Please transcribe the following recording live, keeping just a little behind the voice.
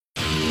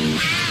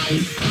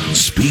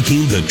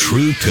Speaking the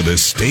truth to the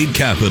state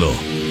capitol.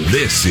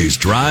 This is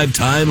Drive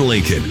Time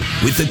Lincoln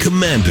with the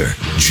Commander,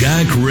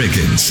 Jack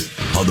Riggins,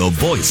 on the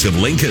voice of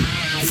Lincoln,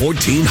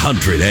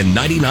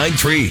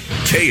 1499.3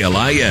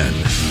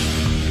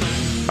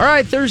 KLIN. All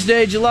right,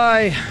 Thursday,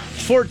 July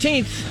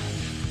 14th.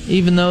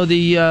 Even though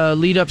the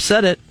lead up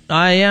said it,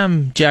 I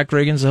am Jack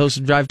Riggins, the host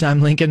of Drive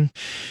Time Lincoln.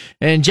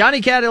 And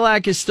Johnny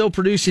Cadillac is still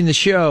producing the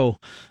show.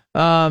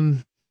 We're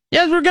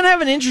going to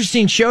have an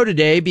interesting show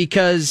today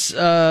because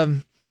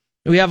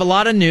we have a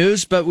lot of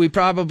news, but we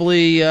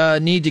probably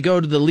need to go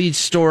to the lead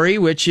story,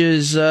 which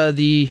is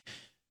the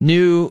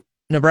new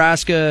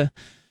Nebraska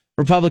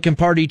Republican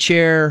Party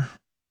chair,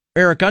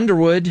 Eric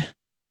Underwood,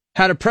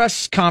 had a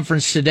press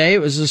conference today.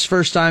 It was his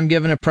first time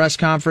giving a press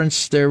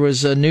conference. There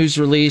was a news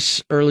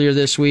release earlier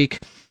this week.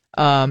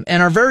 And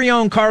our very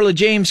own Carla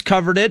James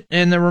covered it,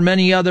 and there were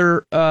many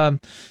other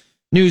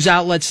news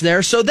outlets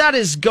there. So that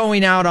is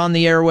going out on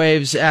the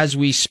airwaves as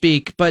we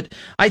speak. But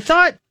I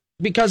thought,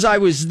 because I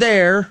was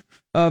there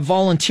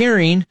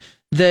volunteering,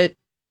 that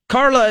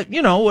Carla,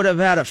 would have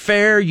had a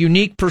fair,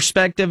 unique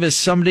perspective as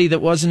somebody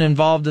that wasn't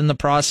involved in the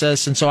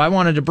process. And so I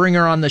wanted to bring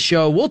her on the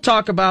show. We'll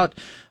talk about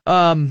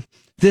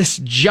this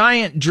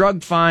giant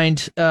drug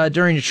find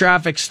during a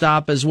traffic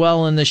stop as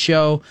well in the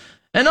show.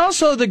 And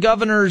also the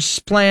governor's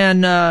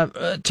plan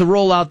to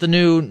roll out the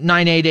new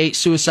 988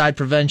 suicide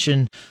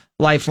prevention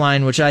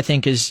lifeline, which I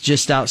think is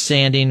just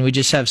outstanding. We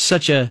just have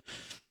such a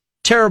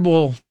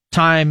terrible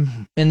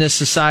time in this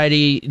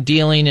society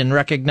dealing and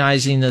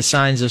recognizing the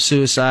signs of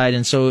suicide.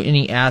 And so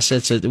any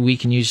assets that we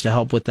can use to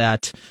help with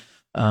that,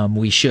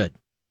 we should.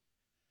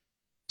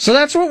 So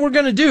that's what we're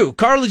going to do.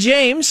 Carla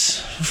James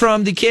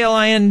from the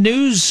KLIN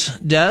News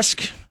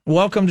Desk,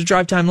 welcome to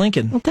Drive Time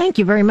Lincoln. Well, thank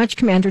you very much,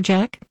 Commander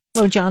Jack.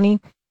 Hello,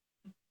 Johnny.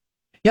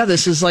 Yeah,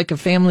 this is like a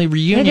family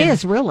reunion. It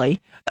is, really.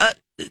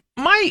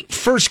 My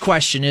first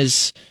question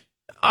is,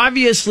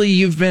 obviously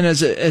you've been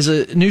as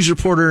a news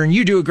reporter, and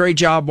you do a great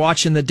job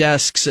watching the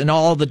desks and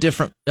all the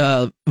different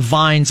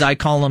vines, I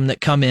call them,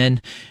 that come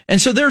in. And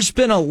so there's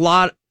been a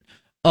lot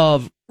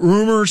of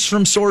rumors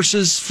from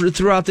sources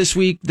throughout this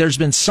week. There's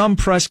been some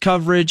press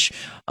coverage.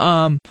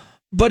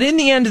 But in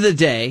the end of the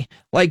day,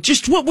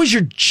 just what was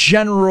your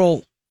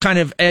general kind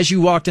of, as you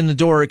walked in the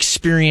door,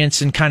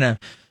 experience and kind of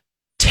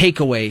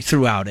takeaway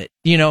throughout it,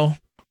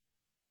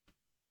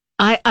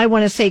 I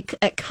want to say,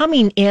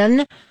 coming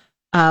in,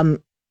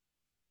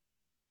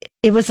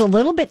 it was a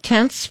little bit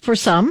tense for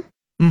some.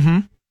 Mm-hmm.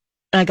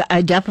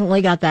 I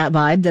definitely got that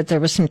vibe that there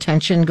was some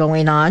tension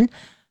going on.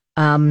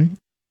 And,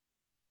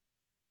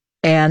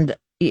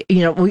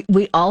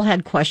 we all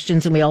had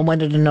questions, and we all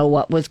wanted to know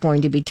what was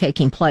going to be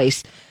taking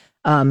place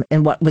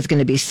and what was going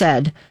to be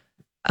said.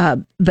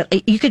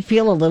 But you could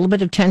feel a little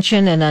bit of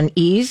tension and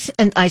unease,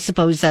 and I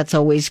suppose that's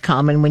always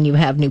common when you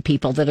have new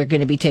people that are going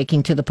to be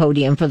taking to the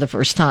podium for the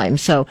first time.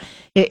 So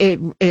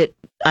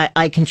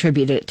I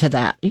contributed to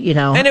that,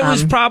 And it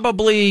was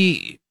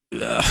probably,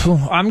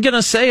 I'm going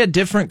to say, a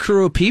different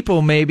crew of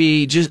people,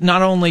 maybe just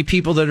not only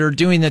people that are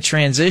doing the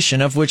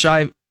transition, of which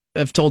I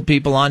have told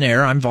people on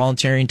air I'm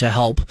volunteering to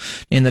help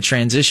in the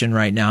transition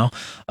right now.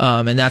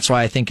 And that's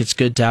why I think it's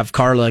good to have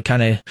Carla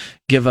kind of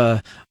give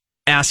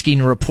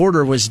asking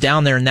reporter was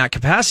down there in that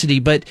capacity.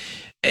 But,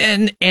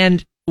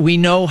 and we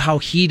know how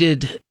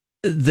heated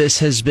this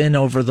has been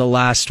over the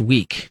last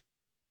week.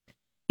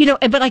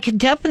 But I could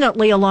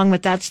definitely, along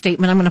with that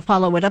statement, I'm going to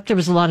follow it up. There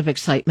was a lot of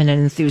excitement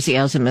and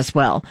enthusiasm as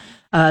well.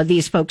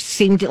 These folks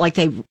seemed like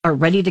they are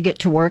ready to get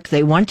to work.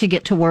 They want to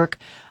get to work.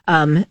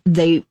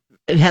 They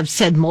have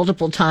said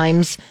multiple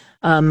times.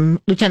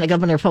 Lieutenant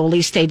Governor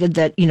Foley stated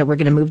that, we're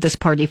going to move this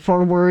party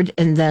forward.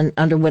 And then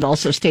Underwood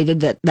also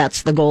stated that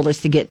that's the goal, is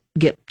to get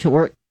to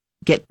work,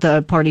 get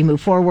the party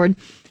move forward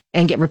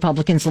and get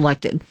Republicans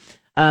elected.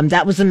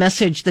 That was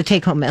the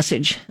take-home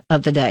message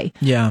of the day.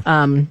 Yeah.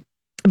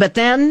 But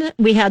then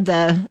we had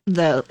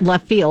the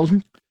left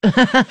field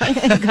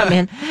come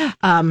in.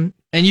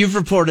 And you've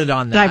reported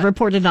on that. I've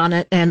reported on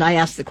it, and I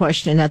asked the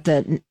question at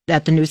the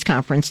news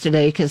conference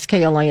today, because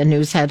KLIN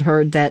News had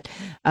heard that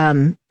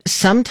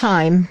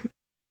sometime,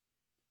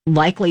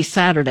 likely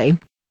Saturday,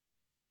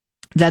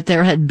 that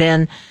there had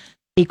been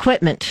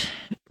equipment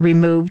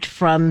removed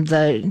from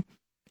the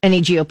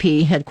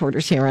NEGOP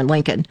headquarters here in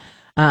Lincoln.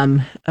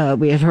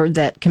 We had heard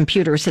that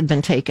computers had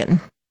been taken.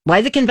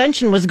 While the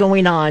convention was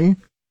going on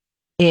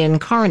in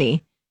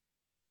Kearney,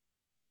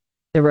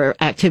 there were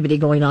activity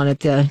going on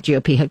at the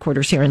GOP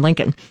headquarters here in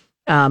Lincoln.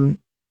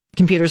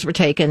 Computers were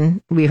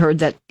taken. We heard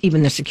that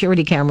even the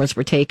security cameras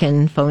were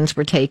taken, phones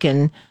were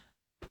taken.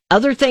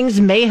 Other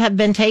things may have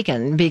been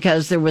taken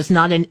because there was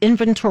not an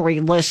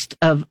inventory list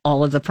of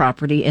all of the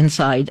property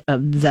inside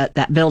of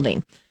that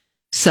building.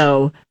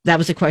 So that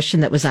was a question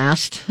that was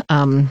asked.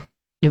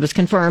 It was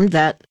confirmed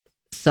that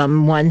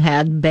someone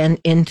had been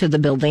into the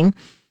building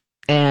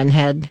and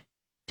had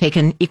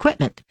taken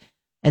equipment.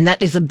 And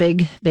that is a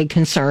big, big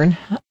concern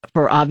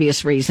for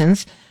obvious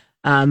reasons.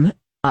 The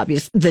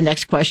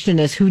next question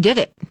is, who did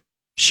it?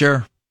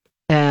 Sure.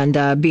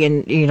 And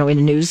being, in the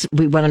news,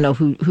 we want to know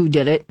who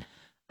did it.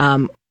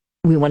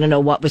 We want to know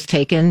what was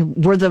taken.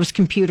 Were those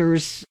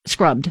computers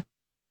scrubbed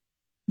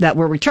that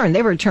were returned?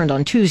 They were returned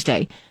on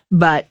Tuesday,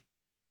 but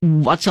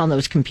what's on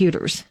those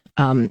computers?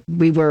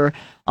 We were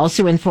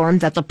also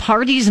informed that the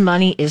party's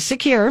money is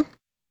secure.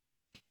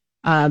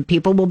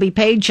 People will be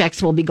paid,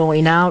 checks will be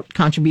going out,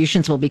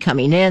 contributions will be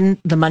coming in,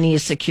 the money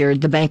is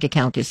secured, the bank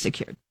account is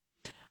secured.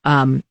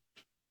 I'm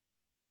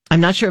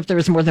not sure if there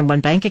was more than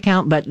one bank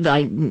account, but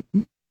I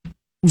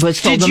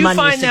was told the money is secured. Did you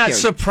find that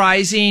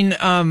surprising,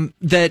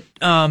 that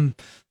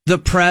the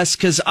press,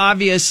 because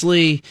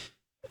obviously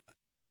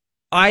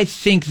I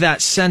think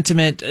that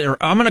sentiment, or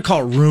I'm going to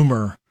call it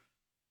rumor,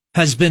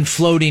 has been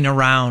floating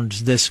around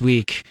this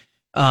week.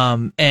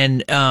 And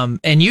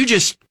you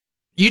just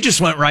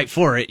went right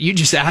for it. You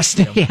just asked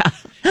him. Yeah.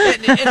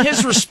 and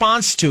his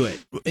response to it,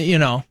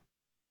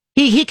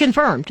 He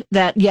confirmed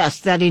that, yes,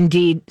 that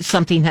indeed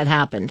something had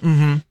happened.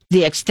 Mm-hmm.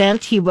 The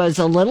extent he was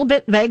a little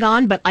bit vague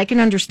on, but I can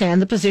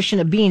understand the position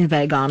of being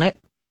vague on it,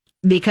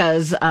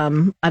 because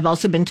I've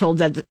also been told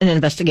that an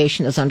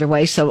investigation is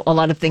underway, so a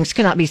lot of things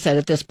cannot be said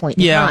at this point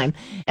in time,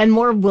 and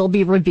more will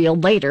be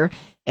revealed later.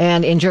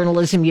 And in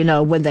journalism,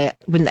 when that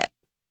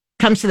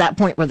comes to that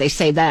point where they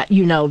say that,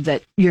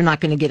 that you're not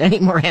going to get any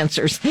more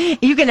answers.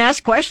 You can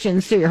ask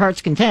questions to your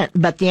heart's content,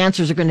 but the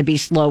answers are going to be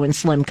slow and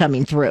slim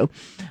coming through.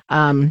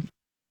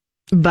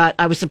 But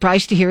I was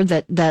surprised to hear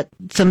that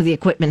some of the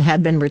equipment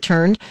had been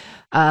returned.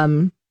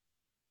 A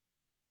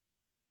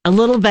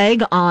little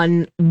vague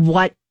on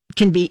what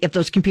can be, if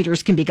those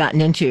computers can be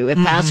gotten into, if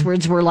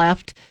passwords were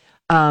left,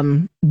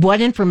 what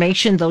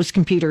information those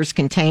computers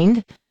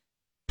contained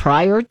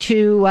prior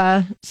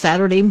to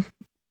Saturday,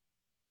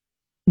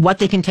 what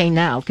they contain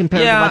now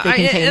compared to what they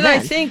contain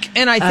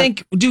then. I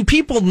think, do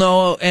people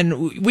know,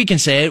 and we can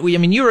say it,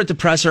 you were at the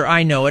presser,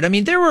 I know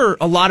it. There were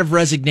a lot of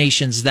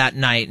resignations that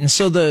night. And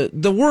so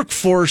the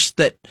workforce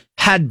that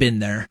had been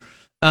there,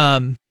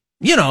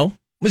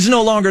 was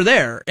no longer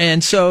there.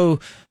 And so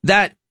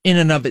that in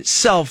and of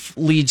itself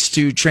leads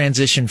to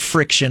transition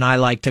friction, I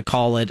like to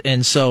call it.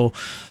 And so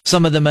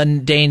some of the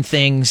mundane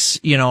things,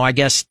 I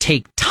guess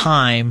take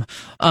time.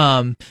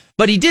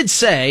 But he did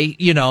say,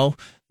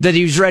 that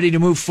he was ready to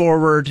move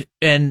forward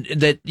and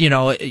that,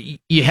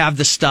 you have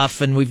the stuff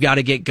and we've got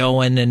to get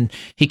going. And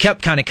he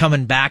kept kind of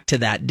coming back to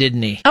that,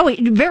 didn't he? Oh,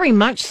 very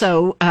much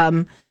so.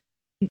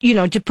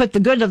 To put the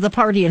good of the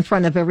party in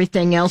front of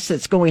everything else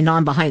that's going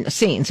on behind the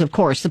scenes. Of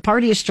course, the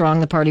party is strong,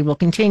 the party will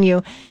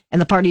continue,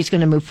 and the party is going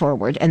to move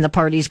forward. And the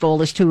party's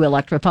goal is to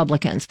elect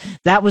Republicans.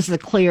 That was the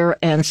clear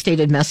and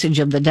stated message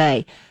of the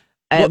day.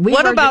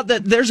 What about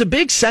that? There's a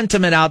big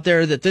sentiment out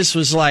there that this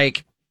was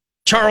like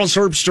Charles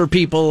Herbster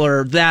people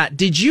or that.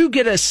 Did you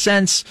get a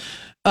sense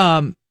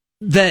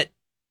that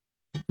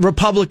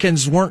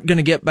Republicans weren't going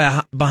to get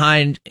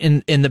behind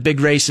in the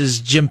big races,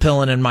 Jim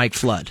Pillen and Mike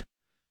Flood?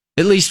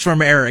 At least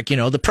from Eric,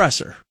 the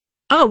presser.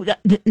 Oh,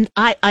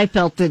 I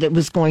felt that it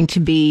was going to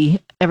be,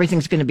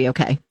 everything's going to be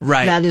okay.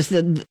 Right. That is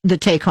the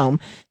take home,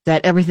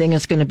 that everything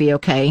is going to be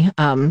okay.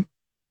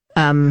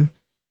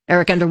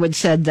 Eric Underwood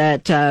said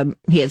that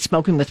he had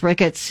spoken with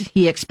Ricketts.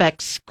 He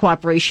expects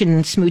cooperation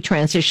and smooth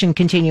transition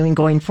continuing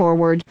going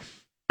forward.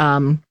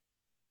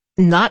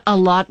 Not a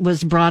lot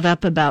was brought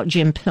up about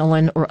Jim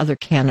Pillen or other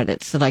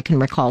candidates that I can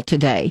recall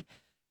today.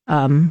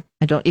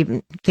 I don't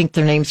even think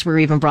their names were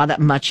even brought up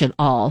much at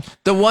all.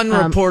 The one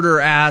reporter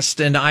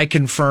asked, and I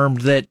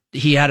confirmed that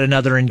he had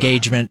another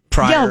engagement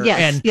prior.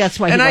 Yes,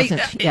 why he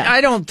wasn't. I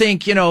don't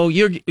think,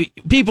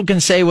 people can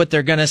say what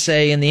they're going to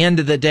say. In the end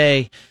of the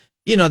day,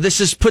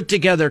 this is put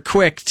together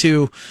quick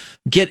to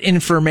get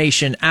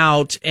information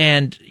out,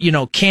 and,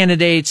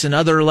 candidates and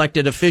other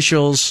elected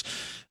officials,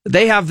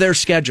 they have their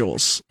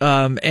schedules.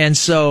 And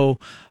so,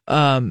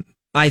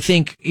 I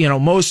think,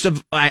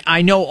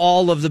 I know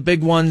all of the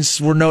big ones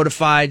were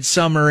notified.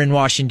 Some are in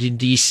Washington,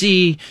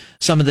 D.C.,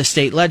 some of the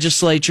state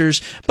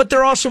legislatures, but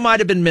there also might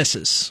have been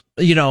misses,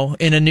 in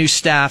a new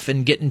staff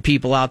and getting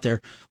people out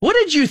there. What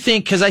did you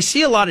think? Because I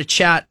see a lot of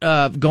chat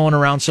going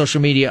around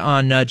social media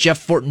on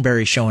Jeff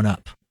Fortenberry showing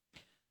up.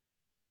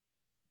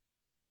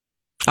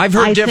 I've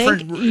heard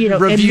different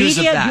reviews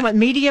of that. You want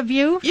media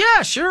view?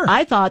 Yeah, sure.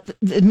 I thought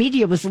the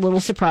media was a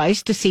little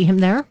surprised to see him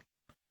there.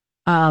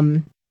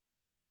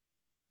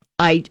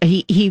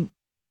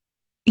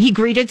 He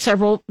greeted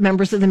several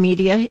members of the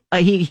media.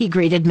 He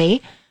greeted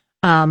me,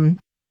 and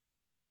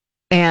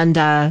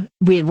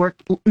we had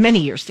worked many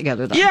years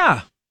together. Though.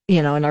 Yeah,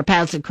 and our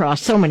paths had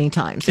crossed so many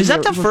times. Is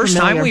that the first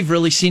time we've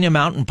really seen him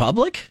out in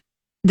public?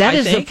 That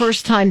is the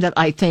first time that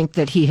I think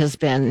that he has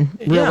been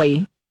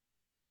really.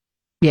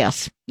 Yeah.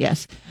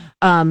 Yes.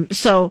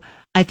 So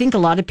I think a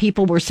lot of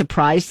people were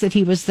surprised that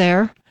he was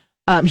there.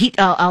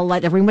 I'll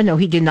let everyone know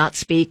he did not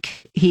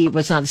speak. He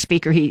was not a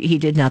speaker. He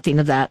did nothing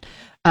of that.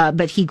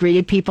 But he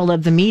greeted people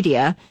of the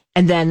media,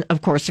 and then,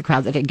 of course, the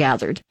crowd that had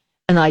gathered.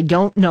 And I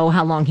don't know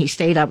how long he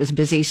stayed. I was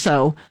busy,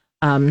 so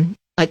I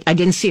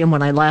didn't see him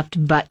when I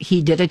left. But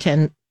he did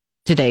attend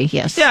today.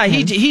 Yes. Yeah,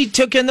 he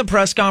took in the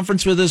press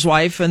conference with his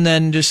wife, and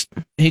then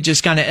he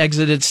just kind of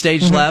exited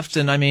stage left.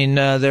 And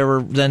there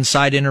were then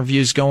side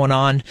interviews going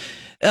on.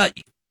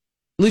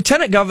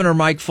 Lieutenant Governor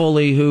Mike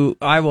Foley, who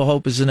I will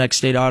hope is the next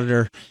state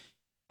auditor,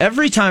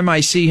 every time I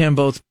see him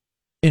both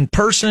in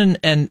person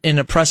and in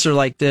a presser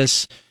like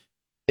this,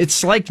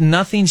 it's like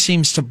nothing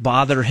seems to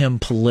bother him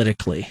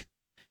politically.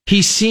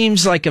 He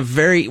seems like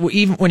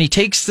even when he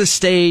takes the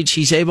stage,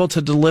 he's able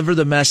to deliver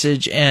the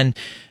message and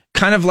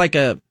kind of like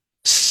a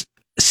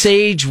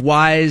sage,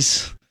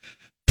 wise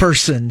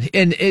person.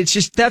 And it's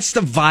just, that's the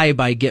vibe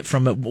I get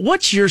from it.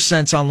 What's your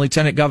sense on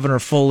Lieutenant Governor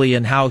Foley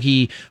and how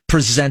he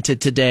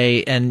presented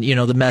today and,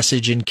 the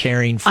message and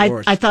carrying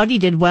forth? I thought he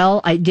did well.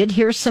 I did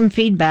hear some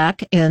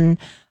feedback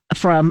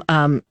from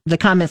the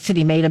comments that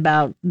he made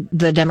about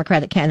the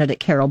Democratic candidate,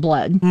 Carol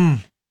Blood.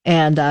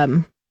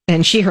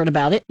 And she heard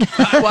about it.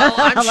 Well,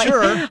 I'm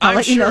sure.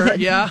 I'm sure,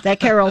 that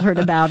Carol heard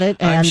about it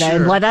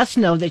and let us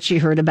know that she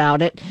heard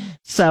about it.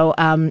 So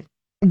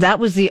that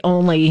was the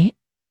only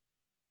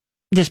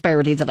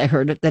disparity that I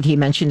heard that he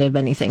mentioned of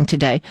anything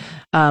today.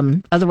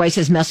 Otherwise,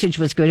 his message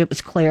was good. It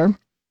was clear.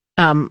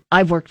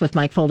 I've worked with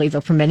Mike Foley, though,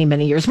 for many,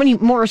 many years,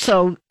 more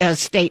so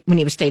when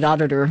he was state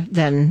auditor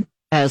than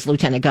as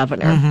lieutenant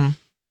governor. Mm-hmm.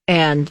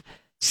 And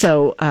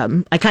so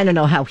I kind of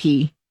know how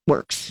he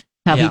works,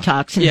 how he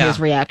talks and his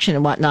reaction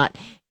and whatnot.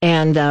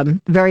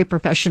 And very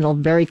professional,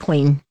 very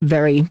clean,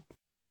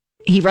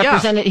 he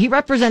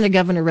represented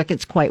Governor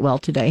Ricketts quite well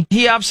today.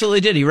 He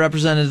absolutely did. He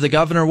represented the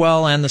governor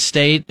well and the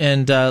state.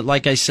 And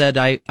like I said,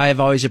 I have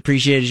always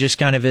appreciated just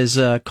kind of his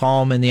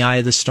calm in the eye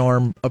of the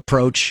storm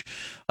approach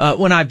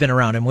when I've been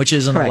around him, which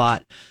isn't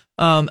Correct.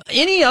 a lot.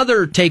 Any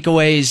other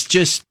takeaways,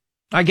 just,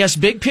 I guess,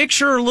 big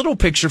picture or little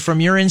picture from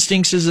your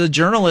instincts as a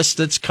journalist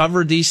that's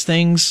covered these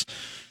things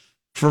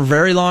for a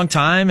very long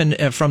time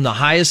and from the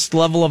highest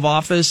level of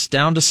office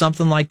down to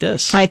something like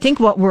this? I think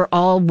what we're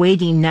all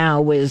waiting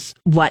now is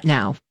what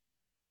now?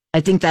 I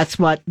think that's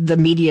what the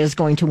media is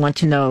going to want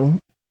to know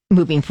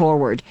moving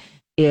forward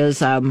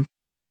is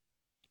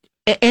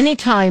any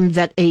time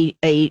that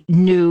a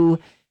new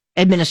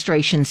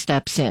administration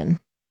steps in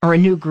or a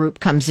new group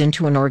comes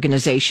into an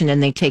organization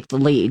and they take the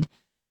lead,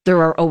 there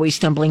are always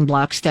stumbling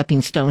blocks,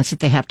 stepping stones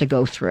that they have to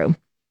go through.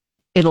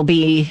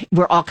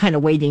 We're all kind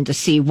of waiting to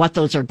see what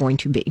those are going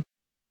to be.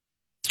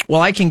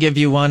 Well, I can give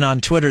you one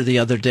on Twitter the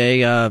other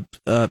day.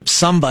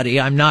 Somebody,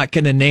 I'm not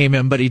going to name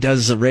him, but he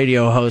does a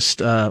radio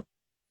host,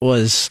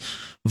 was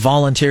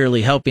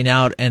voluntarily helping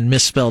out and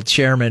misspelled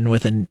chairman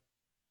with an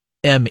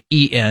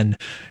M-E-N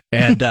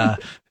and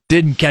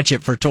didn't catch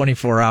it for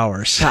 24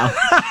 hours.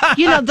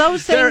 Wow.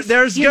 Those things...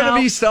 There's going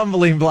to be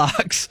stumbling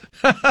blocks.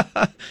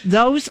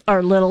 Those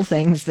are little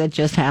things that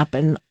just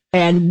happen.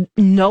 And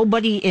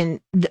nobody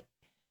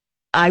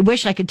I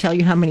wish I could tell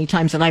you how many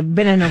times that I've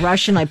been in a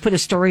rush and I put a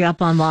story up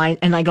online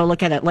and I go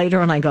look at it later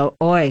and I go,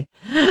 oi.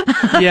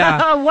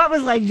 Yeah. What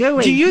was I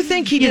doing? Do you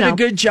think he did a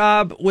good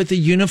job with a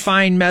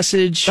unifying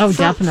message? Oh,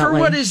 definitely. For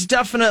what is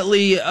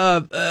definitely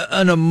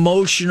an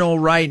emotional,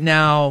 right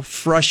now,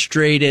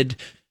 frustrated,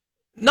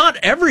 not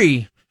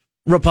every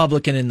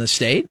Republican in the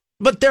state,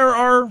 but there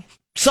are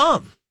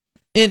some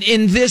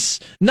in this,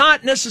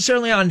 not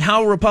necessarily on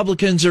how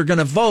Republicans are going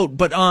to vote,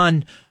 but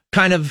on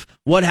kind of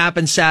what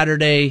happened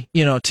Saturday,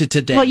 to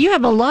today. Well, you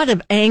have a lot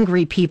of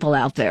angry people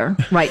out there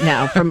right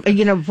now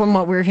from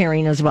what we're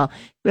hearing as well.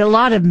 A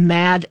lot of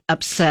mad,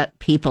 upset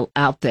people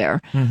out there.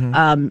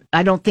 Mm-hmm.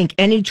 I don't think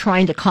any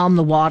trying to calm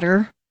the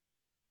water,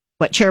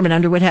 what Chairman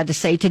Underwood had to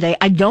say today,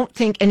 I don't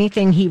think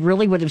anything he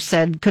really would have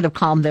said could have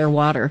calmed their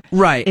water.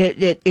 Right.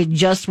 It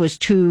just was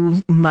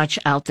too much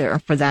out there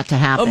for that to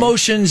happen.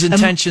 Emotions and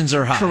tensions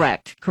are high.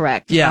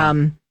 Correct.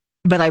 Yeah.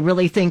 But I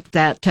really think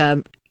that,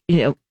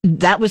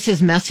 that was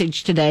his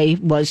message today,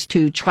 was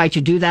to try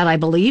to do that, I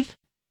believe.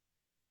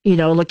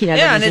 Looking at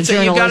it as a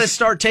journalist. You got to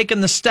start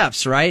taking the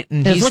steps, right?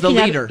 And he's the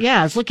leader.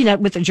 I was looking at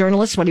with the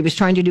journalist, what he was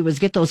trying to do was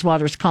get those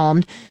waters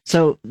calmed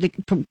so the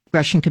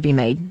progression could be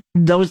made.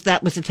 That was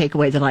the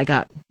takeaway that I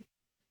got.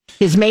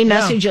 His main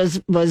message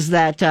was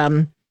that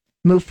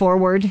move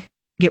forward,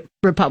 get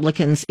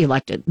Republicans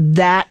elected.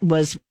 That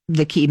was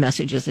the key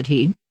messages that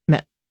he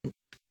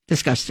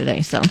discussed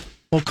today. So.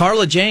 Well,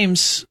 Carla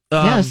James,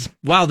 yes.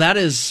 Wow,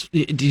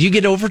 did you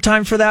get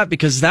overtime for that?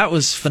 Because that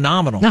was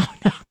phenomenal. No,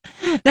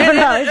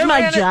 it's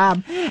my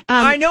job.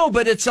 I know,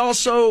 but it's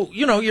also,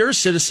 you're a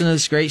citizen of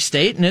this great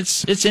state, and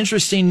it's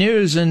interesting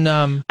news. And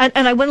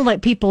I want to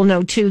let people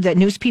know, too, that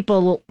news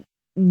people,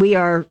 we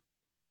have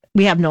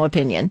no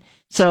opinion.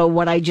 So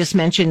what I just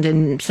mentioned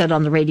and said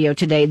on the radio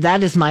today,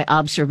 that is my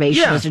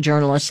observation as a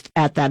journalist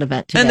at that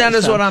event today. And that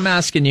is what I'm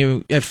asking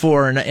you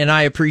for, and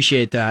I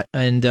appreciate that.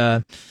 And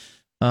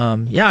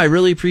I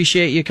really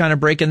appreciate you kind of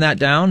breaking that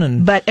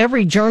down. But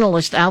every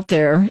journalist out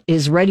there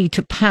is ready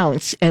to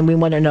pounce, and we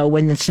want to know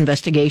when this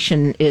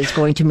investigation is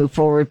going to move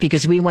forward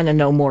because we want to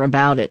know more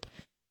about it,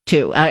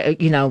 too.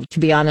 To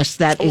be honest,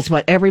 that is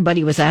what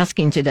everybody was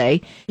asking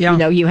today.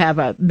 Yeah. You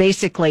have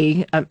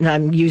basically,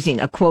 I'm using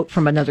a quote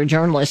from another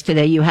journalist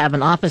today, you have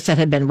an office that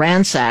had been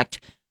ransacked.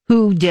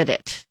 Who did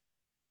it?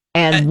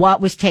 And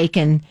what was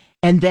taken?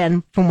 And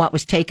then from what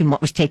was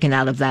taken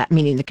out of that,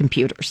 meaning the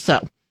computers.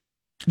 So.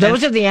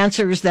 Those are the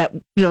answers that,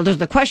 those are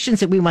the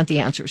questions that we want the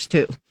answers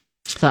to.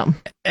 So,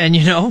 and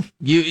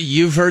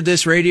you've heard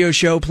this radio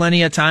show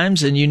plenty of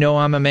times, and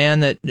I'm a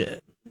man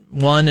that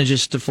one is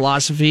just a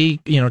philosophy.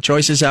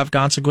 Choices have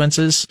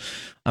consequences.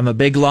 I'm a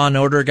big law and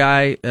order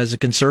guy. As a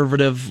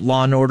conservative,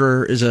 law and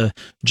order is a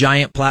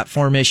giant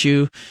platform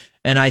issue.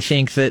 And I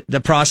think that the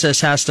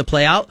process has to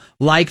play out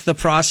like the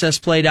process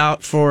played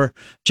out for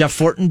Jeff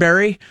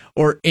Fortenberry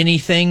or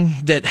anything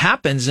that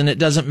happens. And it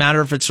doesn't matter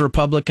if it's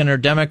Republican or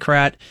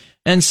Democrat.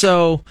 And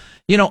so,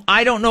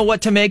 I don't know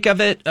what to make of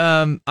it.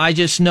 I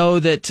just know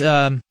that,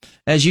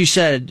 as you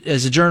said,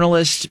 as a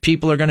journalist,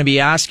 people are going to be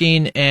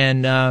asking,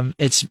 and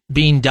it's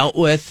being dealt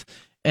with.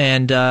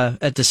 And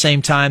at the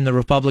same time, the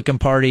Republican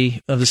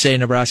Party of the state of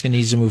Nebraska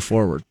needs to move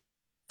forward.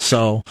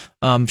 So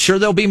I'm sure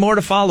there'll be more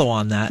to follow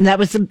on that. And that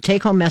was the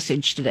take-home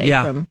message today.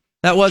 Yeah,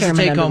 that was the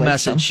take-home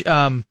message.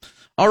 All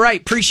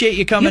right, appreciate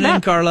you coming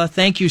in, Carla.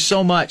 Thank you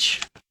so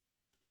much.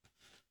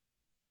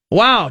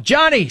 Wow,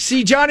 Johnny.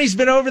 See, Johnny's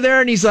been over there,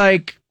 and he's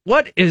like,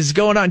 what is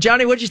going on?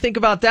 Johnny, what'd you think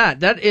about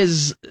that? That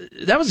was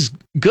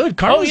good.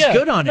 Carla's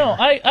good on it. No,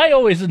 I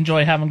always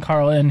enjoy having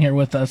Carla in here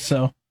with us,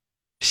 so.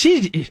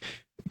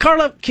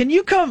 Carla, can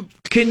you come?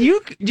 Do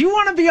you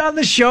want to be on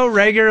the show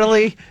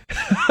regularly?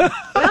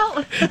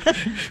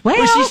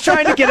 Well, she's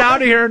trying to get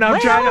out of here, and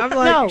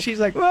no.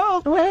 She's like,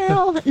 no,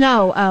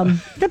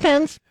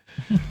 depends.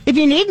 If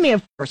you need me,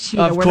 of course, you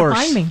know where to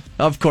find me.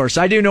 Of course,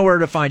 I do know where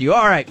to find you.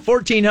 All right,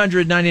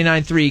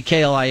 1499.3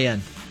 KLIN.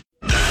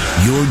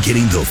 You're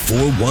getting the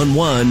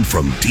 411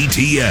 from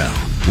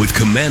DTL with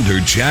Commander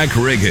Jack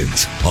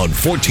Riggins on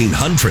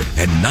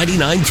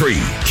 1499.3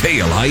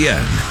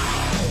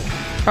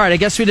 KLIN. All right, I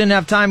guess we didn't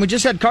have time. We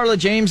just had Carla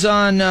James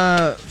on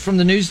from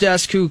the news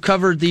desk, who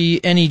covered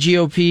the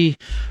NEGOP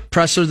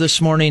presser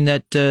this morning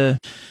that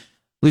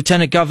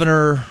Lieutenant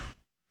Governor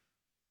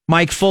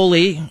Mike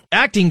Foley,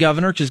 acting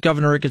governor, because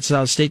Governor Ricketts is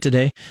out of state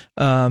today,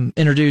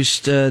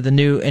 introduced the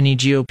new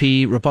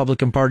NEGOP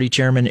Republican Party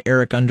chairman,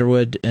 Eric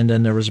Underwood, and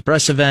then there was a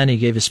press event. He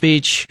gave a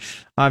speech,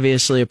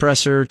 obviously a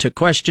presser, took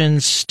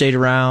questions, stayed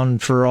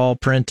around for all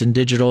print and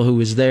digital who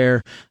was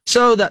there.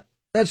 So that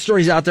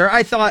story's out there.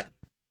 I thought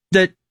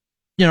that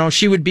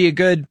she would be a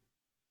good,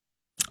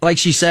 like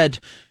she said,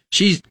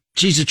 she's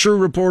a true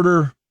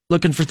reporter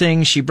looking for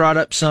things. She brought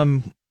up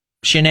some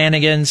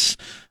shenanigans.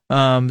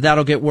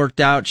 That'll get worked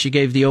out. She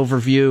gave the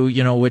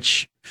overview,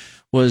 which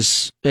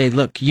was, hey,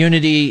 look,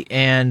 unity,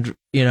 and,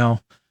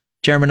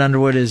 Chairman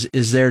Underwood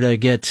is there to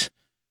get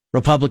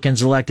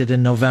Republicans elected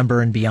in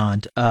November and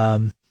beyond.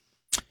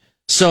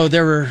 So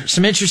there were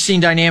some interesting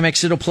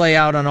dynamics. It'll play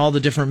out on all the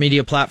different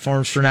media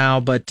platforms for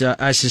now, but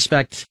I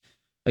suspect,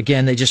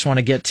 again, they just want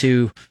to get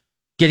to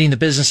getting the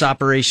business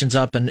operations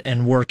up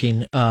and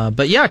working.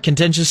 But yeah,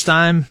 contentious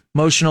time,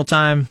 emotional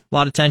time, a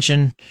lot of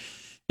tension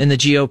in the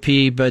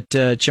GOP, but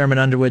Chairman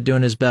Underwood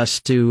doing his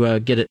best to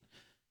get it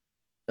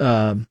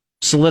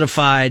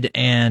solidified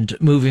and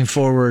moving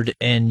forward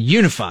and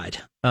unified,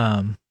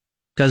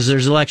 because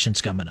there's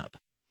elections coming up.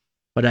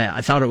 But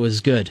I thought it was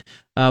good.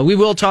 We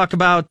will talk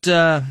about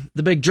the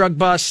big drug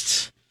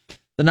busts,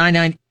 the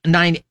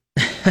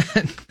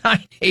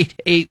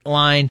 988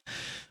 line,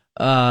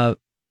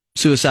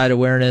 suicide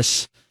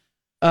awareness.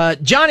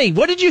 Johnny,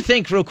 what did you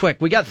think, real quick?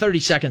 We got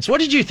 30 seconds. What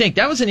did you think?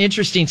 That was an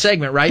interesting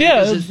segment, right?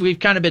 Yeah. Because we've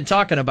kind of been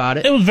talking about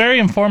it. It was very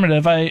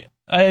informative. I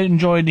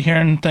enjoyed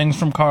hearing things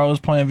from Carla's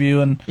point of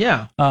view, and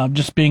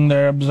just being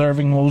there,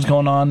 observing what was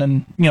going on,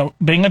 and,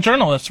 being a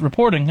journalist,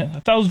 reporting. I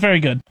thought it was very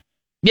good.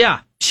 Yeah.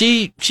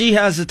 She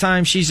has the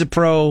time. She's a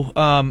pro.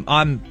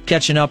 I'm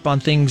catching up on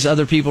things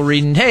other people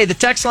reading. Hey, the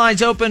text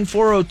line's open,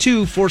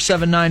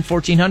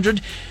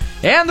 402-479-1400.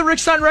 And the Rick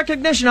Stein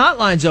Recognition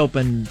Hotline's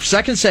open.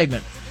 Second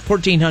segment,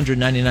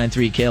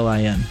 1499.3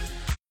 KLIN.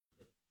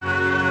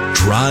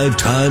 Drive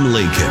Time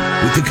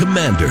Lincoln with the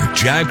Commander,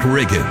 Jack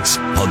Riggins,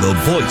 on the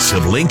voice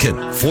of Lincoln,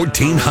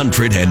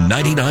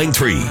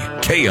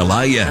 1499.3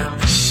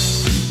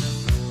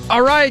 KLIN.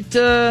 All right,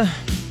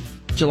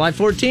 July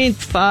 14th,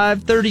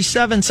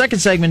 5:37. Second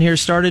segment here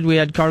started. We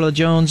had Carla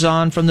Jones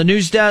on from the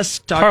news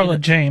desk. Carla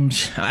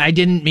James. I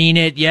didn't mean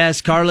it.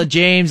 Yes, Carla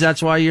James.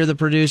 That's why you're the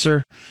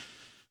producer.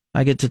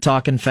 I get to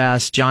talking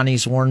fast.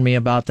 Johnny's warned me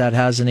about that,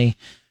 hasn't he?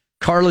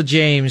 Carla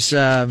James,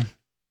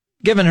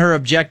 giving her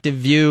objective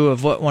view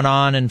of what went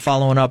on and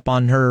following up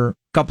on her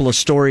couple of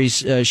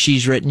stories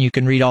she's written. You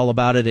can read all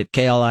about it at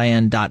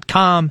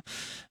KLIN.com.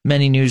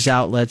 Many news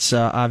outlets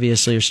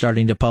obviously are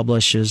starting to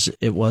publish, as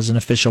it was an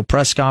official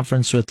press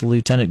conference with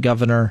Lieutenant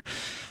Governor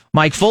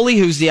Mike Foley,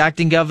 who's the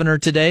acting governor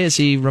today, as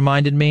he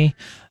reminded me,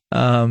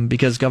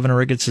 because Governor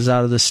Ricketts is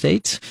out of the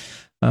state,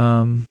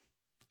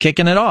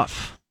 kicking it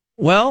off.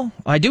 Well,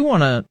 I do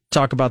want to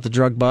talk about the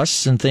drug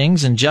busts and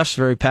things, and Jeff's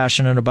very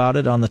passionate about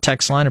it on the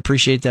text line.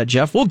 Appreciate that,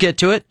 Jeff. We'll get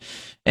to it.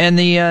 And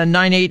the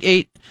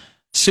 988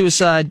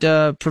 suicide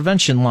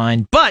prevention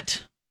line.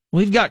 But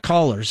we've got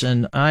callers,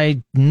 and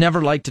I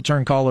never like to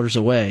turn callers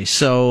away.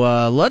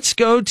 So let's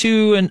go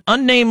to an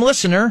unnamed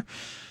listener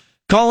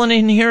calling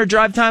in here at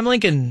Drive Time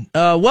Lincoln.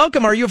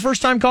 Welcome. Are you a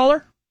first-time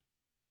caller?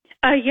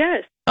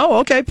 Yes. Oh,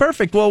 okay,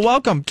 perfect. Well,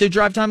 welcome to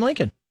Drive Time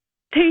Lincoln.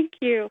 Thank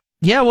you.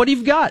 Yeah, what do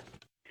you got?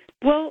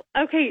 Well,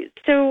 okay,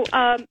 so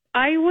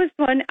I was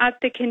one at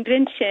the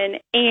convention,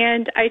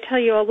 and I tell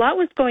you, a lot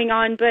was going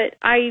on, but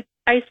I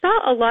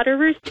saw a lot of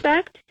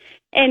respect,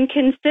 and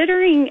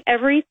considering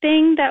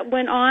everything that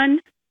went on,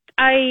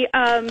 I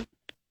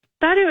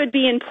thought it would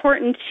be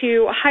important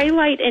to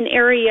highlight an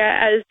area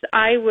as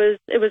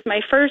it was my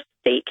first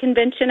state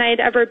convention I had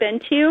ever been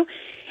to,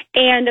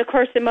 and of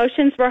course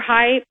emotions were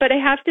high, but I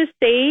have to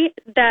say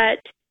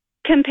that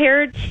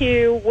compared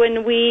to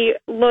when we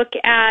look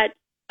at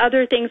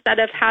other things that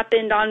have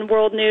happened on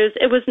world news,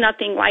 it was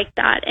nothing like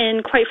that.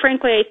 And quite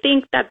frankly, I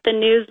think that the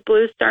news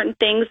blew certain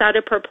things out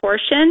of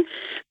proportion.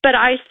 But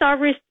I saw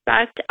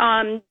respect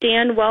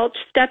Dan Welch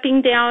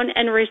stepping down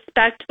and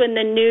respect when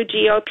the new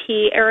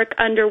GOP, Eric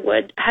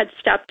Underwood, had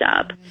stepped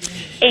up.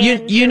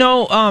 And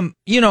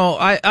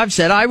I've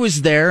said I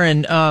was there,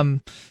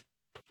 and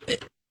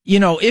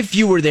if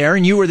you were there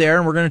and you were there,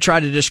 and we're going to try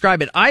to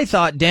describe it, I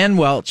thought Dan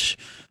Welch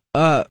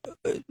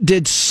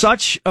did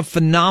such a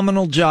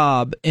phenomenal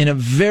job in a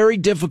very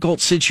difficult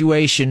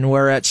situation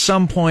where at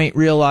some point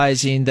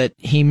realizing that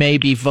he may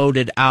be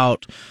voted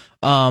out,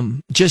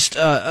 just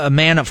a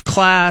man of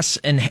class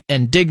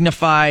and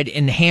dignified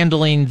in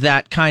handling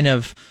that kind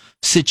of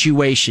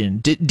situation.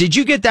 Did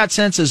you get that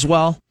sense as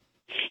well?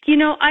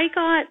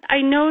 I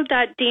know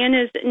that Dan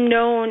is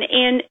known,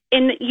 and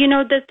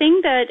the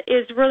thing that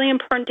is really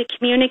important to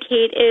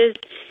communicate is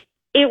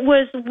it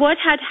was what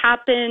had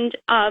happened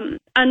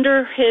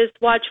under his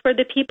watch, where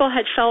the people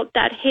had felt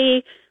that,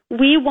 hey,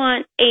 we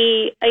want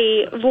a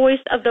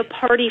voice of the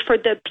party for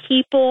the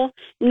people,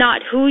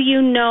 not who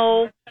you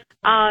know,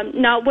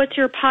 not what's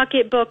your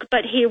pocketbook,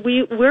 but hey,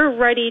 we're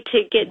ready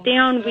to get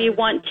down. We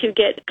want to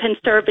get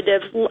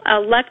conservative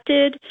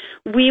elected.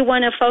 We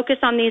want to focus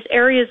on these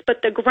areas,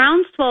 but the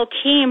groundswell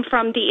came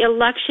from the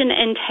election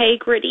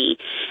integrity.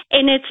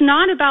 And it's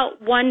not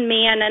about one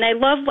man. And I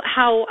love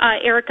how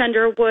Eric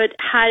Underwood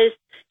has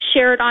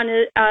shared on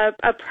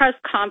a press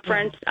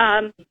conference,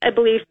 I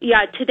believe,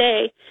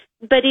 today.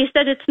 But he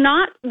said it's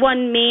not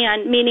one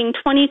man, meaning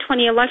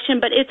 2020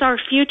 election, but it's our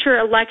future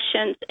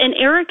elections. And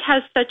Eric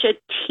has such a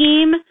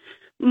team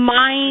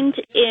mind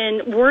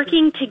in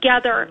working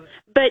together,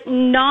 but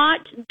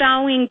not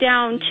bowing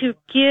down to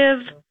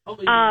give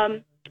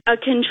a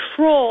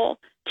control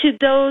to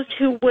those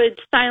who would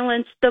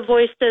silence the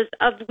voices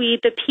of we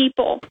the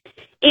people.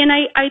 And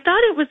I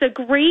thought it was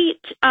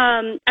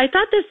I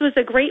thought this was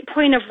a great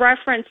point of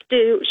reference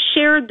to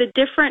share the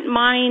different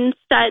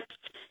mindsets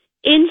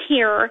in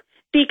here,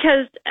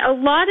 because a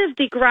lot of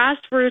the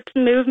grassroots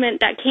movement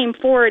that came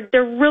forward,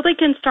 they're really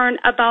concerned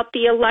about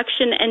the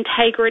election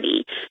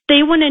integrity.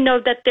 They want to know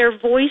that their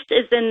voice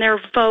is in their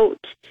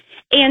vote.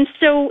 And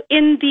so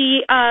in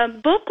the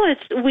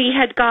booklets we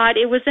had got,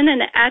 it was in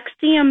an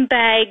Axiom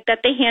bag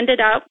that they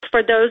handed out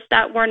for those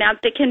that weren't at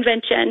the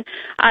convention,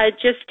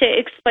 just to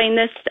explain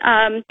this.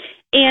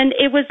 And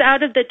it was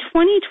out of the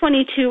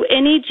 2022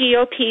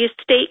 NEGOP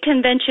State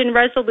Convention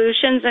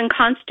Resolutions and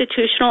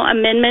Constitutional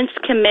Amendments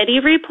Committee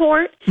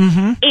report.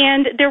 Mm-hmm.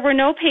 And there were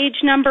no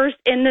page numbers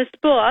in this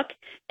book.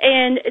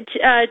 And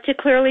to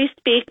clearly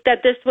speak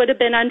that this would have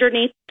been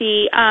underneath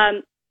the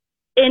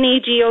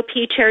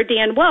NEGOP Chair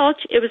Dan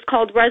Welch, it was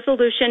called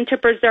Resolution to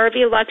Preserve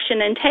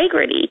Election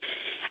Integrity.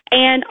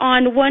 And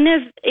on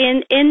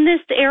in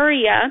this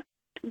area,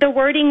 the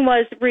wording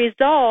was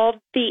resolved.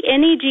 The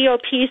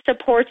NEGOP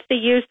supports the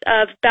use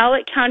of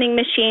ballot counting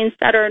machines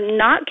that are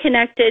not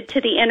connected to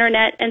the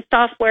internet and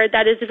software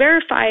that is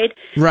verified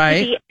to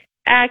be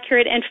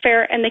accurate and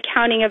fair in the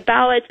counting of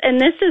ballots. And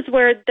this is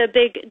where the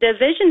big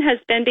division has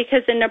been,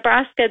 because in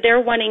Nebraska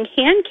they're wanting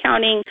hand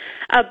counting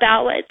of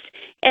ballots.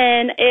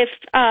 And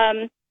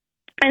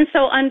and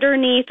so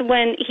underneath,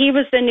 when he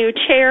was the new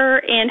chair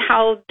and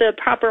how the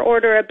proper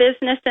order of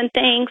business and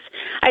things,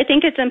 I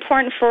think it's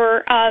important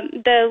for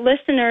the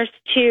listeners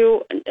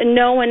to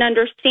know and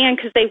understand,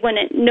 because they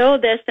wouldn't know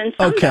this, and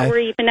some that were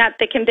even at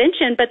the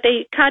convention, but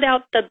they cut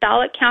out the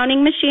ballot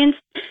counting machines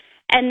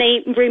and they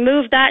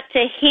removed that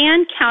to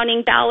hand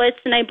counting ballots,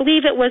 and I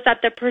believe it was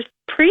at the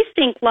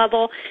precinct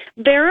level,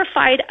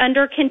 verified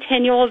under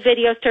continual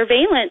video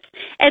surveillance.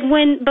 And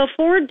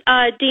before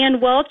Dan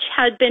Welch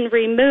had been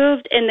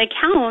removed in the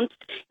counts,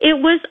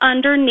 it was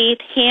underneath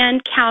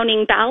hand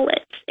counting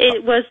ballots.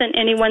 It wasn't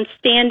anyone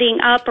standing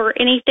up or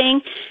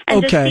anything.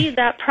 And to see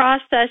that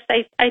process,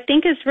 I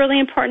think is really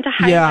important to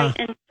highlight.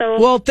 Yeah. And so,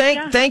 well,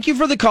 thank you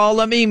for the call.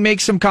 Let me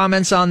make some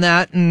comments on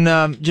that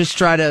and just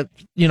try to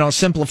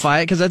simplify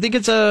it, because I think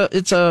it's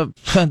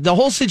the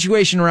whole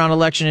situation around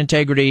election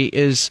integrity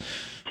is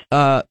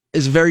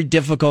very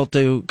difficult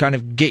to kind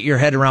of get your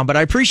head around. But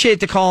I appreciate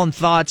the call and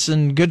thoughts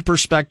and good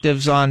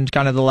perspectives on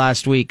kind of the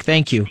last week.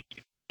 Thank you.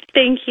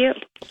 Thank you.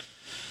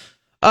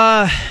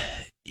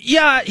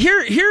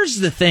 Here's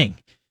the thing,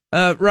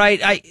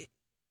 right?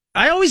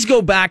 I always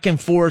go back and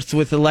forth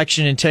with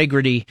election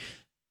integrity,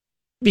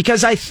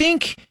 because I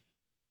think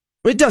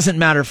it doesn't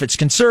matter if it's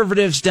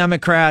conservatives,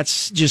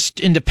 Democrats, just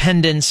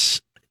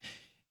independents.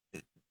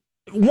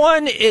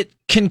 One, it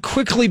can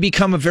quickly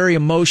become a very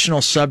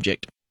emotional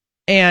subject.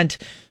 And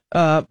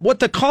what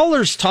the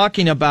caller's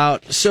talking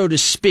about, so to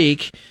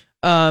speak,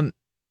 And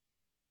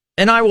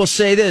I will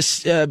say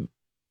this,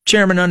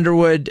 Chairman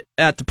Underwood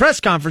at the press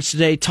conference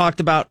today talked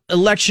about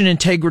election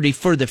integrity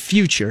for the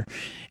future.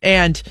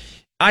 And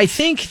I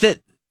think that,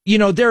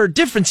 there are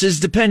differences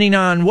depending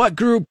on what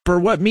group or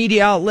what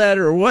media outlet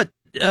or what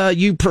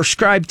you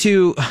prescribe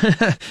to,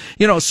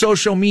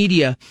 social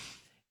media,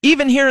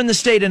 even here in the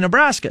state of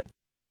Nebraska.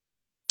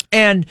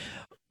 And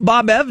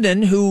Bob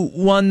Evnen, who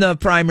won the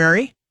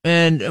primary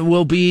and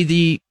will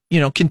be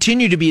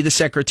continue to be the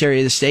Secretary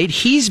of the State,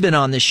 he's been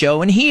on the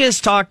show and he has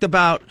talked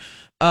about,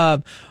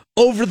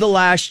 over the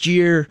last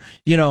year,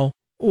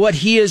 what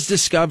he has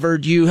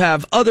discovered. You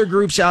have other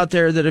groups out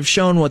there that have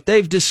shown what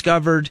they've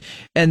discovered.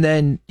 And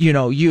then,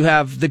 you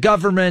have the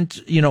government,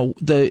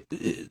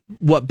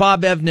 what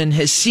Bob Evnen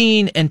has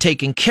seen and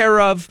taken care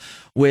of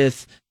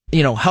with,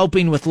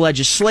 helping with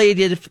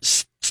legislative,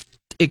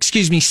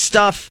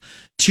 stuff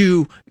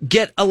to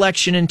get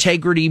election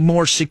integrity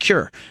more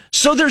secure.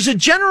 So there's a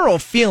general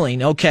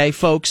feeling, okay,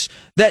 folks,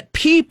 that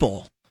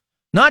people,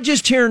 not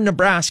just here in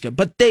Nebraska,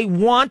 but they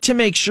want to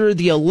make sure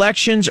the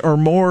elections are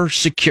more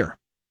secure.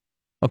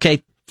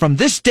 Okay, from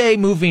this day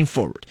moving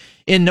forward.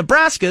 In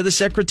Nebraska, the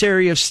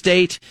Secretary of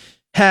State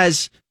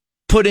has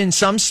put in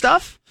some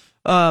stuff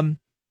to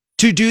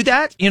do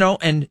that,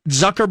 and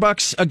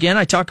Zuckerbucks, again,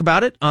 I talk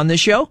about it on this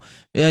show,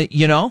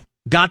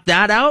 got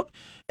that out.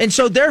 And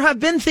so there have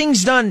been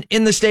things done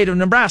in the state of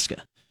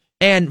Nebraska.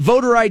 And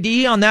voter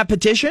ID on that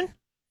petition,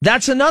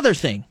 that's another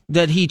thing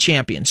that he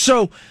championed.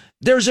 So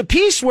there's a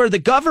piece where the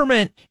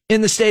government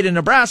in the state of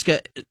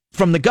Nebraska,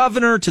 from the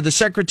governor to the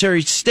Secretary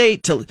of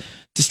State to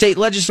state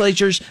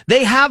legislatures,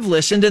 they have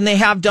listened and they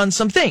have done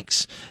some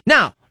things.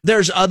 Now,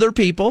 there's other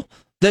people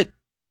that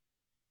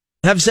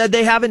have said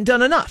they haven't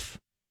done enough.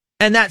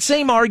 And that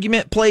same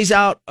argument plays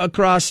out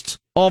across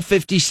all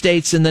 50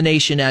 states in the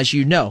nation, as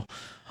you know.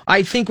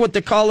 I think what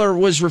the caller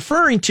was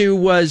referring to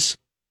was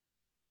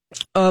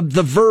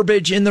the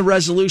verbiage in the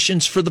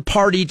resolutions for the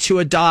party to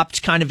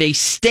adopt kind of a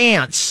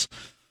stance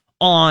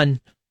on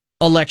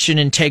election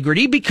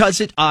integrity, because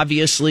it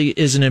obviously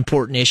is an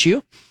important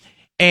issue.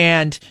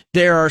 And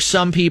there are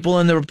some people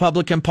in the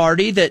Republican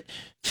Party that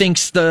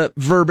thinks the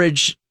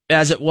verbiage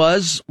as it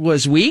was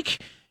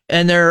weak.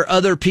 And there are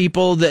other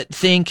people that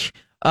think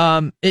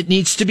it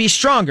needs to be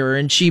stronger.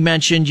 And she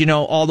mentioned,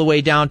 all the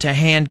way down to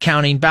hand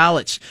counting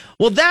ballots.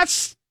 Well,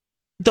 that's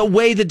the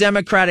way the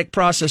democratic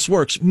process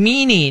works,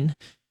 meaning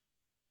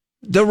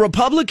the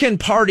Republican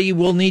Party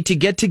will need to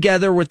get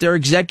together with their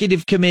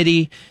executive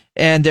committee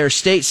and their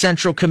state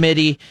central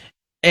committee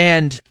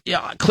and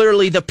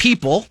clearly the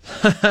people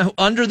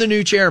under the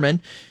new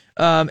chairman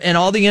and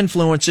all the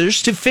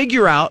influencers to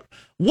figure out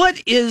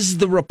what is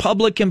the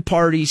Republican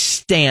Party's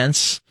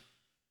stance,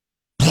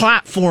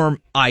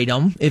 platform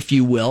item, if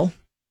you will,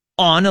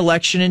 on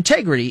election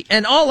integrity.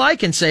 And all I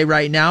can say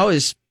right now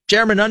is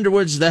Chairman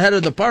Underwood's the head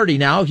of the party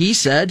now. He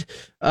said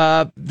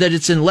that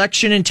it's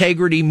election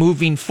integrity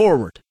moving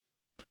forward.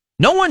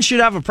 No one should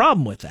have a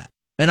problem with that,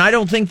 and I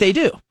don't think they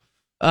do.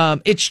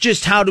 It's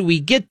just, how do we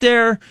get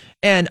there?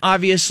 And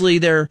obviously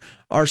there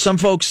are some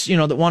folks,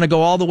 that want to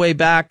go all the way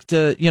back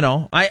to,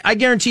 I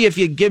guarantee if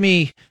you give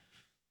me a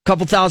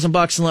couple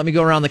 $1,000 and let me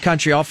go around the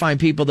country, I'll find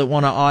people that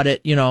want to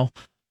audit,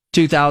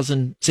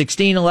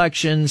 2016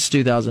 elections,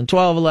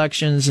 2012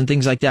 elections, and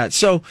things like that.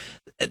 So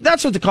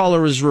that's what the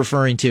caller was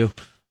referring to.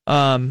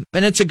 And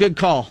it's a good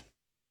call.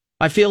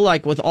 I feel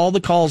like with all the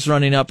calls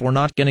running up, we're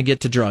not going to get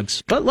to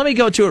drugs, but let me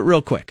go to it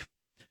real quick.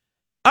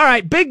 All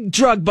right, big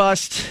drug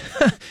bust.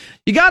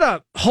 You got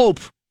to hope,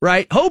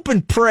 right? Hope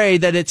and pray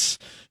that it's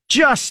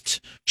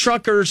just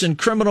truckers and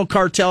criminal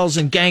cartels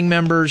and gang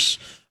members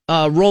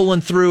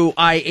rolling through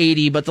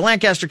I-80. But the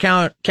Lancaster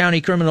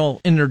County Criminal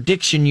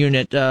Interdiction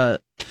Unit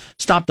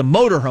stopped a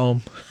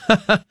motorhome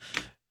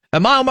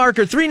at mile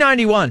marker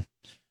 391.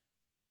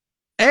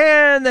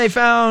 And they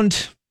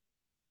found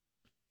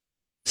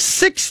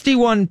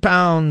 61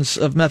 pounds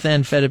of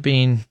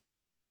methamphetamine,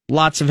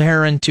 lots of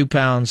heroin, 2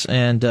 pounds,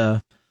 and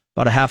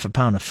about a half a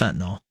pound of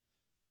fentanyl.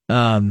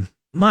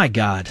 My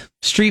God,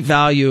 street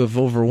value of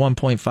over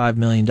 $1.5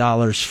 million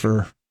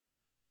for,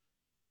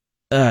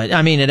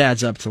 it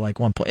adds up to like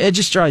it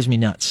just drives me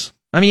nuts.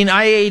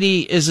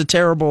 I-80 is a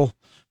terrible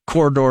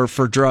corridor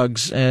for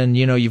drugs, and,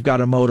 you've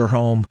got a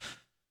motorhome.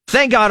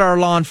 Thank God our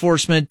law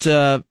enforcement,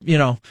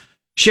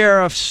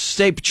 sheriffs,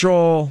 state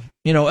patrol,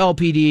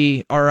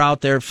 LPD are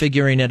out there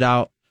figuring it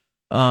out.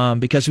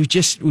 Because we've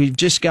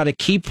just got to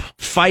keep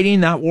fighting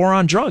that war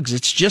on drugs.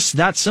 It's just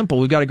that simple.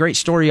 We've got a great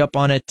story up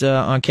on it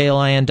on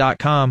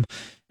KLIN.com,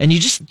 and you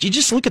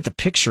just look at the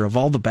picture of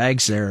all the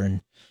bags there and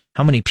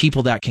how many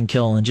people that can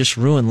kill and just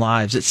ruin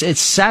lives. It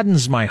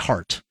saddens my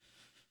heart.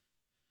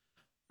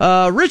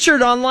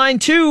 Richard on line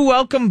 2,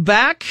 welcome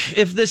back.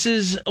 If this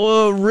is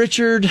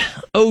Richard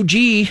OG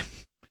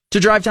to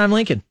Drive Time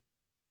Lincoln.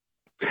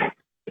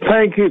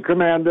 Thank you,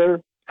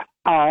 Commander.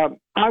 I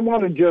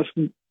want to just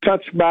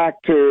touch back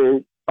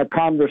to a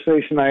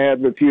conversation I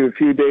had with you a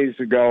few days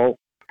ago.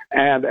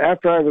 And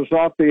after I was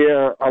off the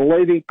air, a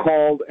lady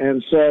called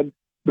and said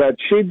that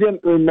she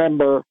didn't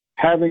remember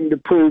having to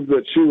prove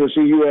that she was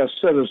a U.S.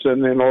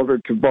 citizen in order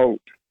to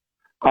vote.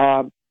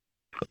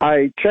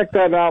 I checked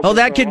that out. Oh,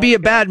 that could be a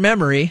bad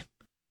memory.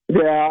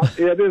 Yeah,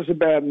 it is a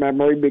bad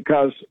memory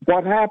because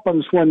what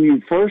happens when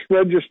you first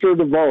register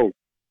to vote,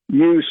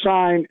 you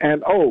sign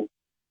an oath.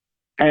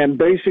 And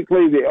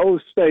basically the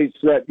oath states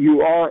that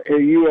you are a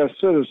U.S.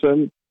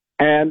 citizen,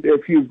 and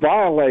if you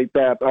violate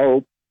that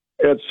oath,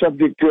 it's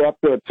subject to up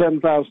to a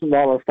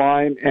 $10,000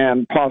 fine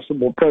and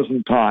possible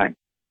prison time.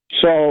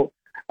 So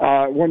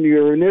when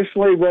you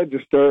initially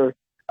register,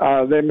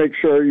 they make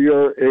sure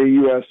you're a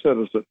U.S.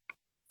 citizen.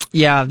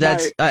 Yeah,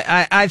 that's.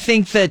 I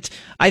think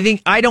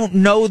I don't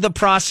know the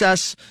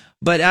process,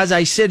 but as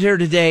I sit here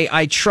today,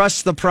 I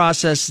trust the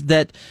process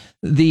that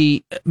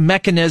the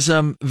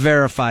mechanism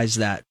verifies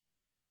that.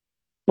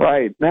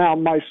 Right. Now,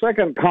 my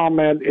second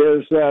comment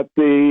is that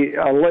the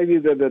lady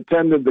that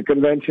attended the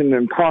convention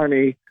in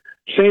Kearney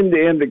seemed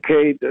to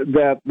indicate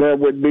that there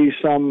would be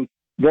some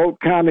vote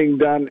counting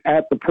done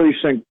at the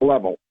precinct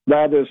level.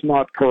 That is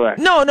not correct.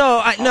 No.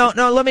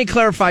 Let me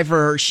clarify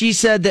for her. She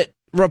said that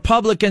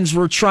Republicans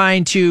were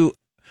trying to,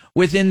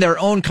 within their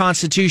own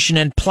constitution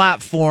and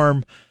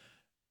platform,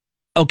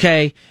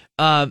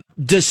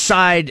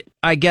 decide,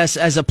 I guess,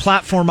 as a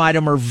platform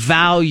item or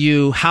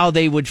value, how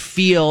they would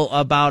feel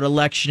about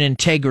election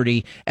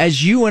integrity.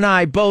 As you and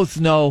I both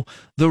know,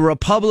 the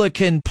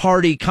Republican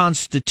Party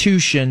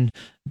constitution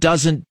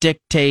doesn't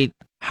dictate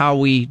how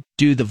we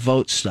do the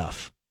vote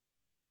stuff.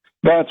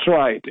 That's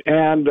right.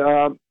 And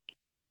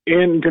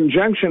in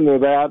conjunction with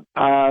that,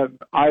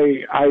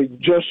 I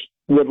just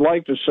would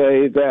like to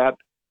say that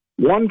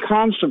one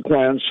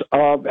consequence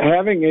of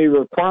having a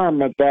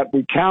requirement that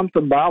we count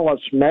the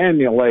ballots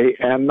manually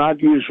and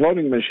not use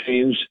voting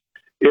machines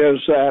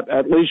is that,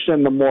 at least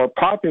in the more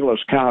populous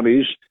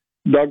counties,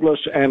 Douglas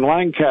and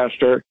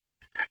Lancaster,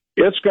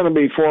 it's going to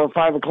be 4 or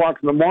 5 o'clock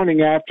in the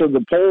morning after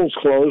the polls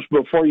close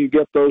before you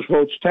get those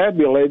votes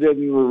tabulated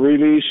and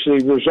release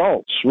the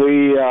results.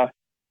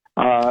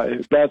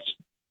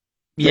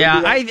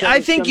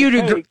 I think you'd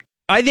agree.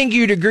 I think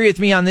you'd agree with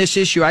me on this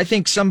issue. I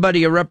think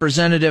a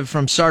representative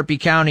from Sarpy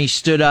County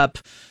stood up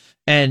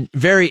and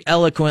very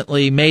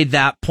eloquently made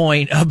that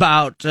point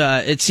about,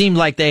 it seemed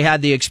like they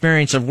had the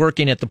experience of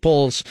working at the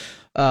polls,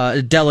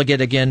 delegate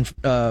again,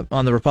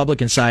 on the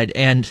Republican side.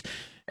 And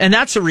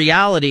that's a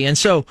reality. And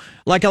so,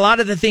 like a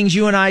lot of the things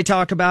you and I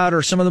talk about,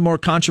 or some of the more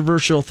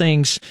controversial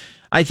things,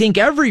 I think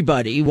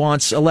everybody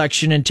wants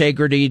election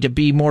integrity to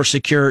be more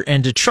secure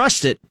and to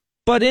trust it.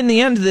 But in the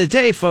end of the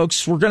day,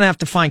 folks, we're going to have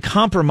to find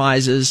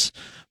compromises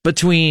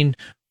between,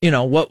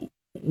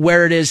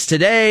 where it is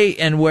today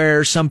and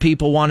where some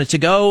people want it to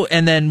go.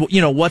 And then,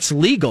 what's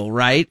legal,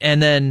 right?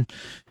 And then,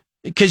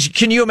 because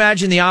can you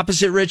imagine the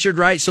opposite, Richard,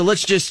 right? So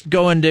let's just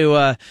go into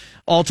a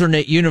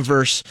alternate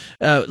universe.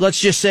 Let's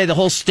just say the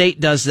whole state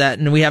does that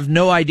and we have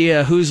no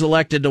idea who's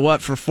elected to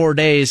what for 4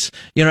 days.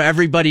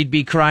 Everybody'd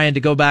be crying to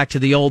go back to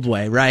the old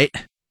way, right?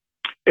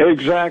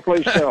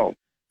 Exactly so.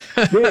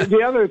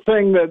 The other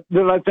thing that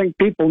I think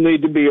people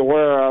need to be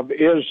aware of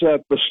is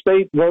that the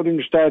state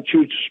voting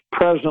statutes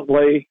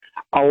presently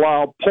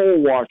allow poll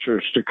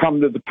watchers to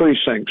come to the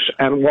precincts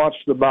and watch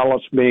the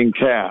ballots being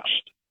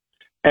cast.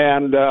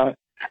 And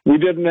we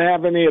didn't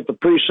have any at the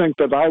precinct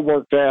that I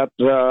worked at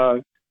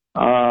for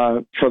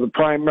the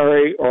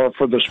primary or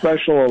for the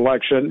special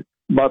election,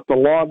 but the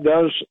law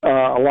does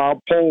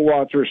allow poll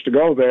watchers to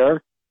go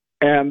there,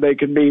 and they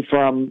can be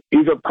from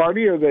either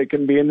party or they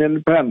can be an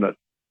independent.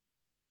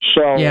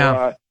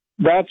 So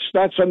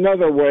that's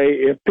another way.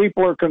 If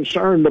people are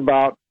concerned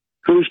about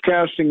who's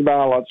casting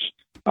ballots,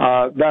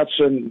 that's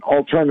an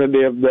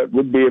alternative that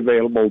would be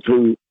available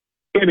to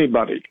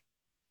anybody.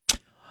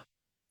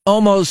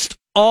 Almost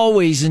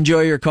always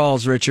enjoy your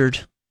calls, Richard.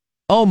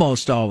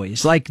 Almost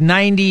always, like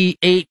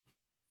 98%.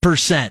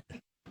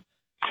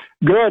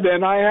 Good,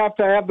 and I have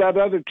to have that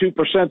other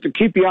 2% to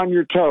keep you on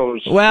your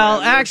toes.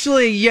 Well,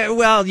 actually,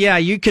 yeah,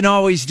 you can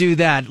always do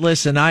that.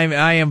 Listen, I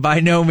am by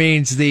no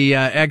means the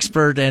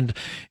expert, and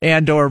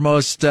or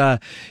most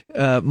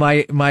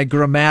my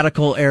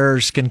grammatical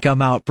errors can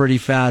come out pretty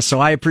fast.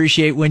 So I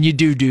appreciate when you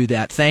do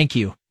that. Thank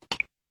you.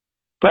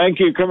 Thank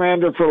you,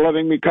 Commander, for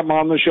letting me come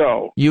on the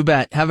show. You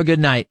bet. Have a good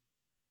night.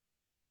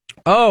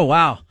 Oh,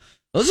 wow,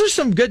 those are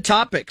some good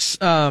topics.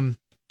 I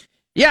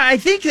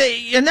think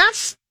and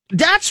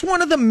that's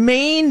one of the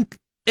main,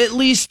 at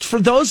least for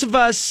those of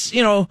us,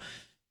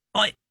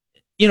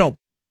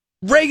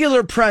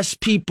 regular press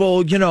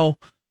people,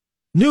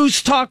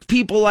 news talk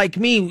people like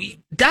me.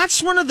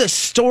 That's one of the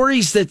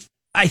stories that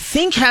I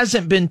think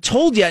hasn't been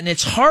told yet, and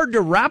it's hard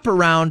to wrap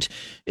around,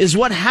 is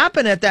what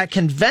happened at that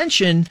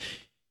convention,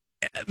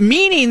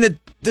 meaning that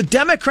the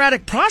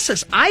democratic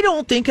process. I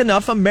don't think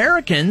enough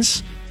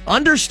Americans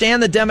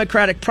understand the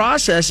democratic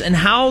process and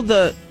how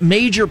the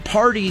major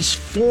parties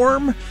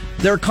form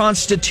their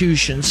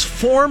constitutions,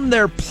 form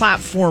their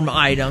platform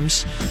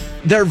items,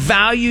 their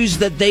values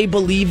that they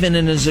believe in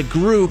and as a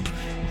group,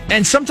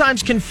 and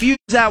sometimes confuse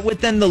that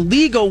with then the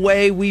legal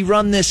way we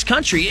run this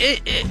country.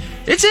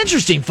 It's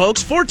interesting,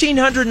 folks.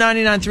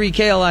 1499.3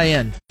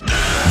 KLIN.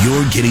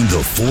 You're getting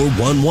the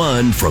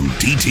 411 from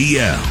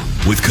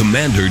DTL with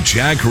Commander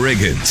Jack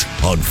Riggins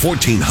on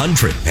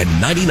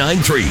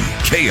 1499.3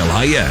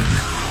 KLIN.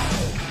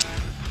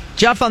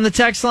 Jeff on the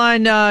text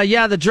line,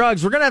 the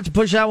drugs. We're going to have to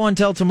push that one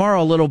till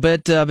tomorrow a little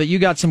bit, but you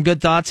got some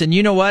good thoughts. And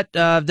you know what?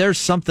 There's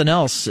something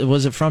else.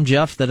 Was it from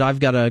Jeff that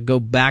I've got to go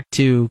back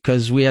to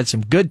because we had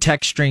some good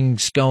text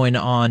strings going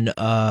on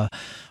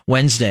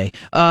Wednesday.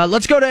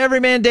 Let's go to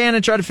Everyman Dan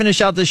and try to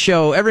finish out this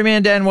show.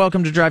 Everyman Dan,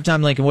 welcome to Drive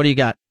Time Lincoln. What do you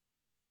got?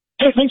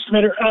 Hey, thanks,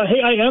 Commander.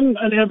 Hey, I am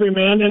an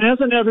everyman, and as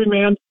an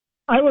everyman,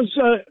 I was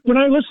when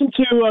I listened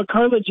to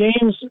Carla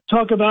James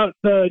talk about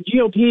the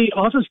GOP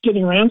office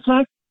getting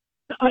ransacked,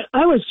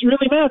 I was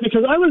really mad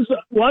because I was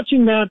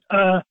watching that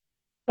the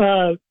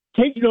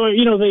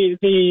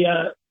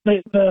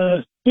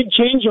big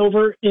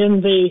changeover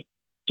in the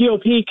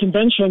GOP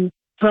convention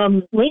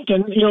from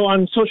Lincoln,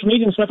 on social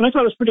media and stuff, and I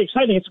thought it was pretty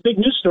exciting. It's a big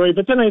news story,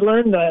 but then I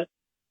learned that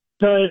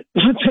they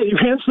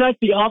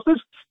ransacked the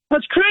office.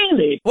 That's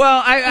crazy.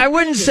 Well, I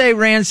wouldn't say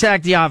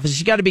ransack the office.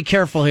 You got to be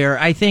careful here.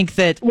 I think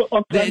that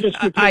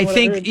I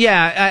think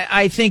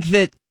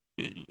that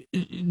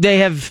they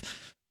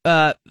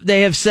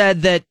have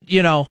said that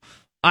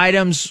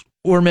items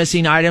were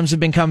missing, items have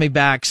been coming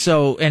back,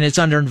 and it's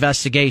under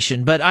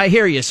investigation. But I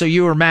hear you. So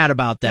you were mad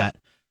about that.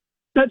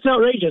 That's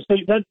outrageous.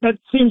 That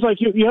seems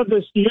like you have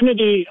this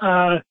unity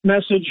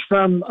message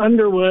from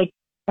Underwood,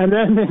 and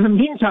then in the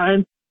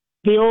meantime,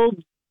 the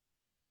old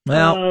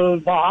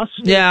boss.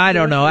 Yeah, I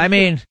don't know. I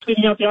mean,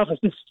 cleaning out the office.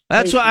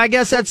 That's why I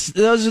guess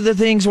those are the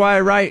things why I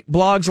write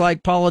blogs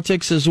like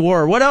Politics is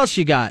War. What else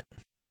you got?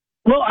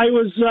 Well, I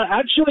was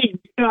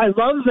I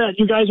love that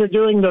you guys are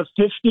doing the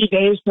 50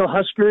 days till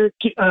Husker.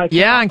 On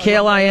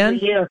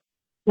KLIN. Yeah.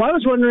 Well, I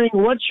was wondering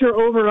what's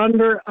your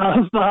over/under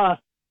of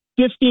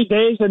 50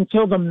 days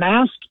until the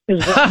mask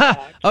is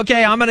back?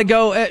 Okay, I'm going to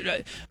go.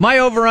 My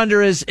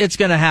over/under is it's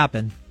going to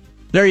happen.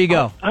 There you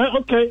go.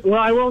 Okay, well,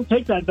 I won't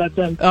take that bet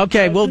then.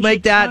 Okay, we'll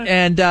make that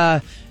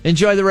and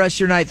enjoy the rest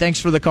of your night.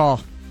 Thanks for the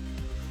call.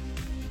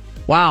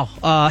 Wow.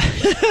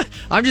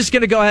 I'm just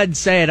going to go ahead and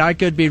say it. I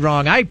could be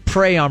wrong. I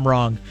pray I'm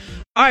wrong.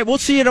 All right, we'll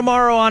see you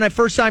tomorrow on a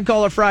First Time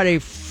Caller Friday,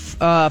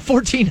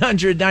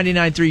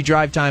 1499.3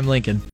 Drive Time Lincoln.